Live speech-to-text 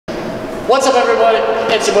What's up, everybody?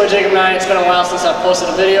 It's your boy Jacob9. It's been a while since I've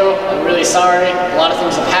posted a video. I'm really sorry. A lot of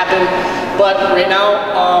things have happened. But right now,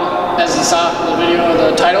 as you saw in the video or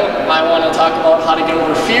the title, I want to talk about how to get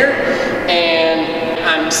over fear. And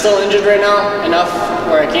I'm still injured right now, enough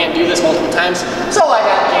where I can't do this multiple times. So I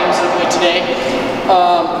got James with me today.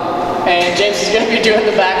 And James is going to be doing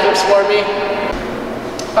the backflips for me.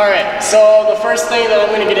 Alright, so the first thing that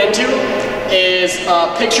I'm going to get into is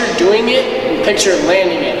picture doing it and picture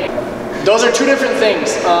landing it. Those are two different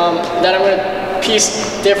things that I'm going to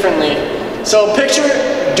piece differently. So picture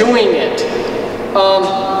doing it.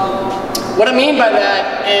 What I mean by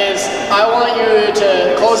that is I want you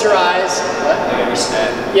to close your eyes. What? Every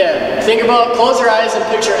step. Yeah, think about, close your eyes and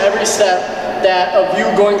picture every step of you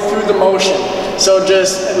going through the motion. So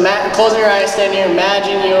just closing your eyes, standing here,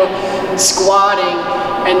 imagine you squatting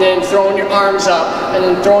and then throwing your arms up and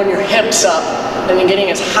then throwing your hips up and then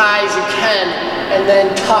getting as high as you can and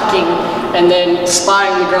then tucking and then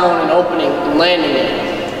spying the ground and opening and landing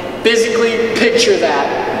it. Physically picture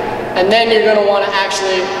that. And then you're going to want to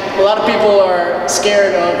actually, a lot of people are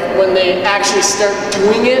scared of when they actually start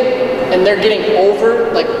doing it and they're getting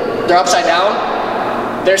over, like they're upside down,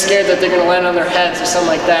 they're scared that they're going to land on their heads or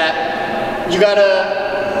something like that. You got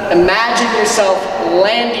to imagine yourself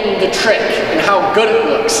landing the trick and how good it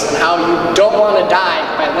looks and how you don't want to die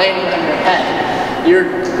by landing on your head.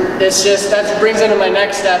 It's just, that brings into my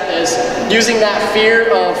next step is using that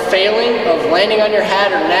fear of failing, of landing on your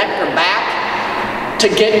head or neck or back to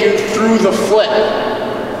get you through the flip.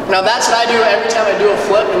 Now that's what I do every time I do a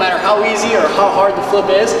flip, no matter how easy or how hard the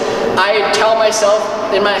flip is. I tell myself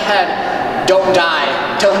in my head, don't die,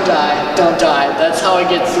 don't die, don't die. That's how I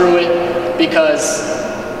get through it, because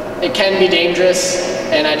it can be dangerous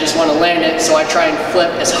and I just want to land it, so I try and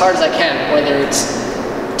flip as hard as I can, whether it's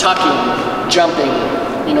tucking, jumping,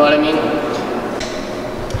 you know what I mean?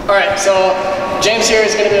 Alright, so James here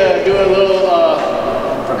is going to do a little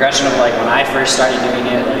progression of like when I first started doing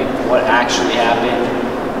it, like what actually happened.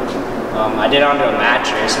 I did onto a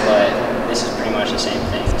mattress, but this is pretty much the same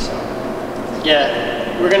thing. So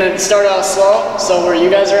yeah, we're going to start out slow, so where you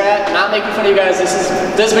guys are at, not making fun of you guys,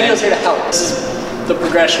 this video is here to help. This is the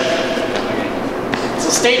progression. Okay. So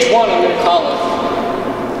stage 1, I'm going to call it.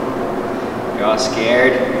 You're all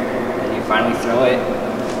scared, and you finally throw it.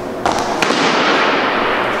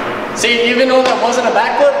 See, even though that wasn't a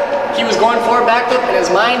backflip, he was going for a backflip. In his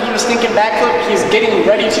mind, he was thinking backflip. He's getting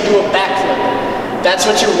ready to do a backflip. That's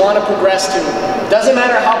what you want to progress to. Doesn't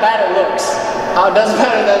matter how bad it looks. It doesn't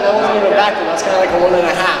matter that wasn't even a backflip. That's kind of like a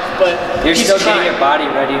 1.5. But you're still getting your body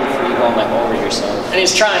ready before you go like over yourself. And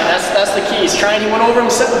he's trying. That's the key. He's trying. He went over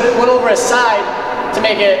his side to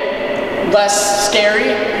make it less scary.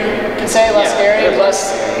 You can say less scary,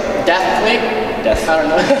 less deathly. I don't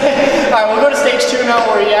know. Alright, we'll go to stage 2 now,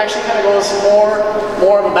 where he actually kind of goes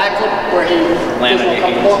more of a backflip, where he feels more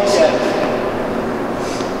comfortable. Yeah.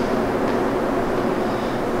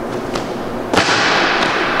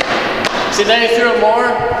 See, then he threw it more.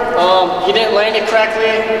 He didn't land it correctly.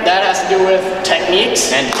 That has to do with techniques.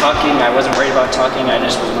 And tucking, I wasn't worried about tucking, I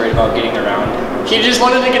just was worried about getting around. He just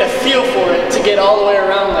wanted to get a feel for it, to get all the way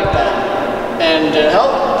around like that. And did it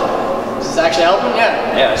help? Is this actually helping?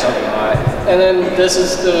 Yeah. Yeah, it's helping a lot. And then this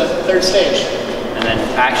is the 3rd stage. And then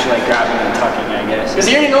actually like grabbing and tucking, I guess. Because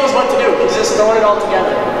he already knows what to do. He's just throwing it all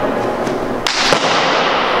together.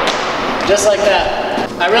 Just like that.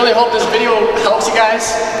 I really hope this video helps you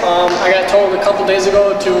guys. I got told a couple days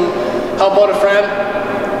ago to help out a friend.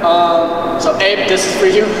 So Abe, this is for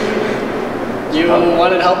you. You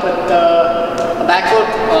wanted help with a backflip,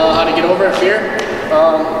 how to get over a fear.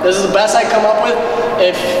 This is the best I come up with.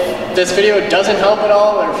 If this video doesn't help at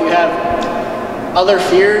all, or if you have other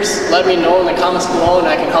fears, let me know in the comments below and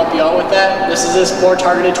I can help you out with that. This is more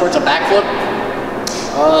targeted towards a backflip.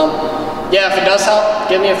 Yeah, if it does help,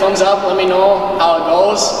 give me a thumbs up, let me know how it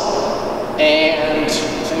goes, and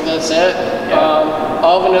I think that's it. Yeah.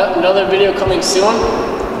 I'll have another video coming soon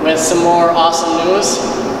with some more awesome news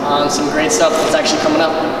on some great stuff that's actually coming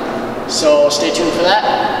up. So stay tuned for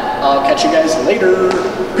that. I'll catch you guys later.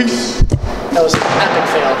 Peace. That was an epic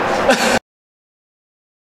fail.